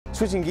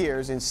Switching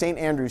gears, in St.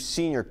 Andrews,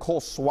 senior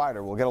Cole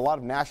Swider will get a lot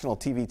of national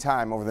TV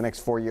time over the next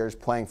 4 years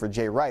playing for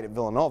Jay Wright at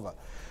Villanova.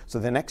 So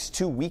the next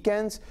 2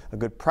 weekends, a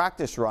good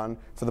practice run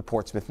for the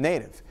Portsmouth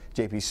native.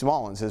 JP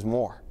Smallins has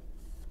more.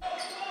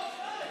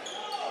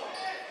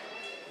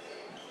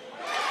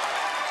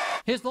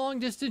 His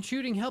long-distance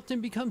shooting helped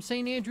him become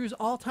St. Andrews'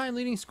 all-time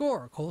leading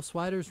scorer. Cole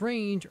Swider's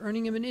range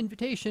earning him an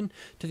invitation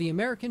to the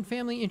American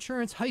Family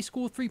Insurance High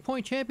School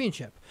Three-Point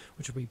Championship,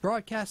 which will be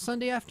broadcast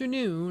Sunday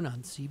afternoon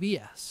on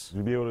CBS. To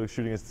be able to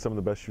shoot against some of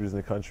the best shooters in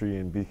the country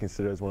and be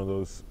considered as one of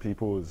those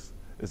people is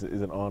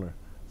an honor.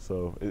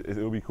 So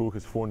it'll be cool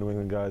because 4 New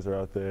England guys are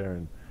out there,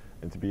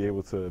 and to be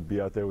able to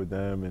be out there with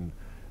them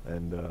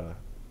and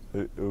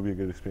it will be a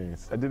good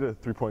experience. I did a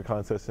 3-point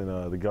contest in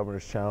the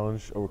Governor's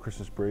Challenge over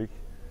Christmas break.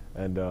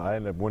 And I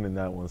ended up winning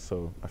that one,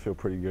 so I feel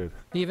pretty good.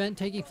 The event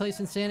taking place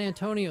in San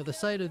Antonio, the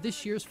site of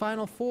this year's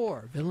Final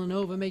Four.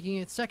 Villanova making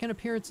its second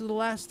appearance of the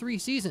last 3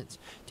 seasons,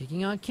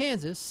 taking on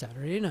Kansas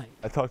Saturday night.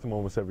 I talk to him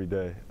almost every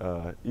day.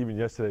 Even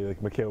yesterday,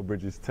 like Mikal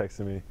Bridges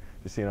texted me,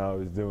 just seeing how I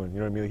was doing. You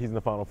know what I mean? Like, he's in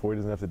the Final Four, he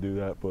doesn't have to do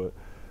that, but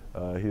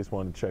he just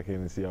wanted to check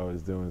in and see how I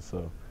was doing.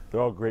 So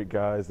they're all great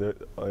guys. They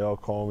all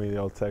call me, they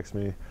all text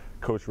me.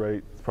 Coach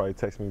Wright probably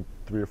texts me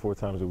 3 or 4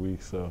 times a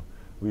week. So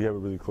we have a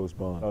really close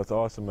bond. It's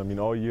awesome. I mean,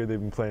 all year they've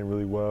been playing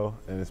really well,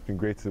 and it's been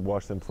great to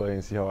watch them play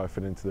and see how I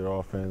fit into their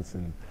offense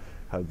and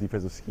how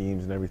defensive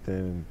schemes and everything.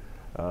 And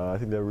I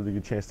think they have a really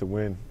good chance to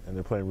win, and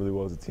they're playing really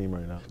well as a team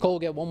right now. Cole will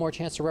get one more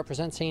chance to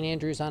represent St.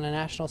 Andrews on a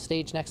national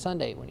stage next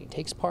Sunday when he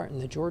takes part in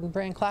the Jordan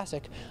Brand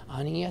Classic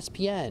on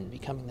ESPN,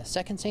 becoming the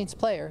second Saints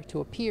player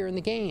to appear in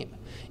the game.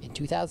 In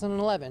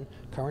 2011,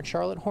 current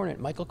Charlotte Hornet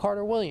Michael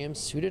Carter-Williams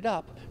suited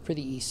up for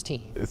the East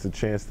team. It's a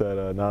chance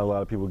that not a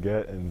lot of people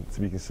get, and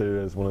to be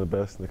considered as one of the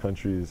best in the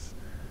country is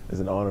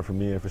an honor for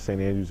me and for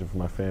St. Andrews and for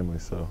my family,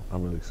 so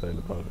I'm really excited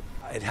about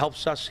it. It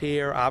helps us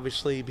here,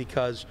 obviously,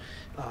 because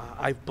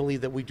I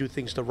believe that we do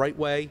things the right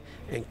way,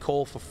 and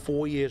Cole for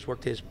 4 years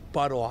worked his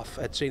butt off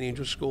at St.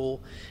 Andrews School,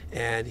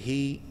 and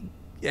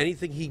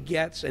anything he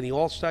gets, any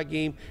All-Star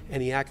game,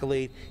 any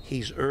accolade,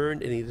 he's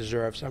earned and he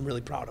deserves. I'm really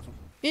proud of him.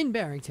 In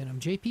Barrington, I'm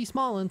JP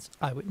Smallins,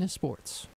 Eyewitness Sports.